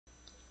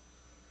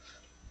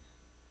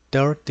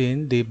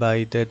13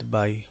 divided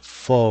by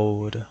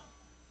 4.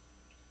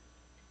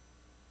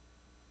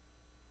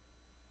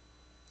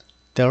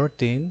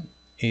 13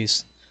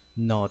 is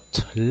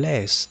not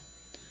less.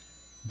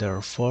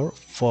 Therefore,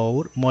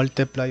 4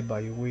 multiplied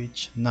by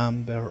which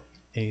number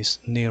is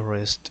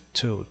nearest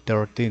to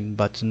 13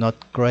 but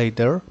not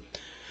greater,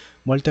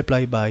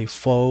 multiplied by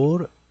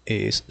 4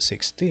 is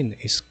 16,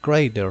 is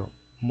greater,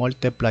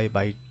 multiplied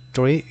by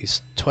 3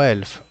 is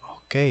 12,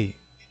 okay,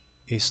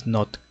 is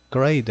not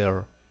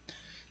greater.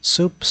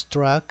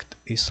 Subtract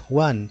is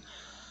 1.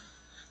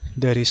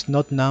 There is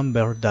not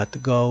number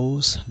that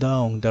goes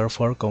down,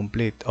 therefore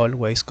complete,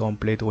 always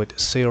complete with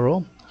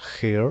 0,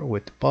 here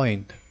with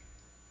point.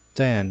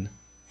 10.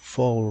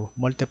 4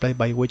 multiplied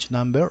by which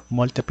number?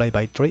 Multiplied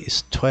by 3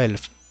 is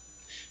 12,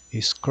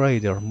 is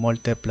greater,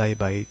 multiplied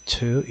by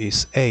 2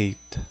 is 8.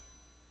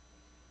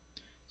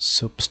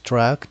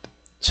 Subtract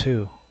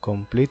 2,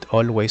 complete,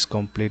 always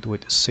complete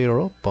with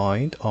 0,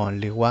 point,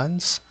 only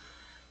once.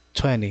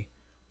 20.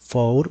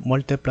 4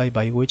 multiplied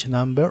by which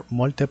number?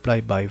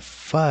 Multiplied by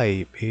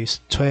 5 is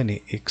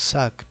 20,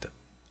 exact,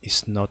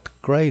 is not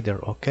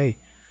greater, okay.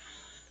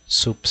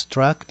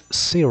 Subtract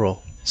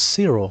 0,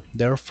 0,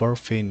 therefore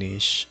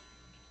finish.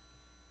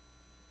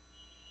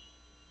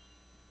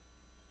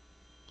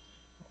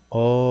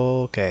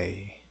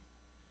 Okay,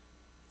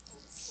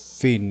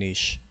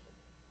 finish.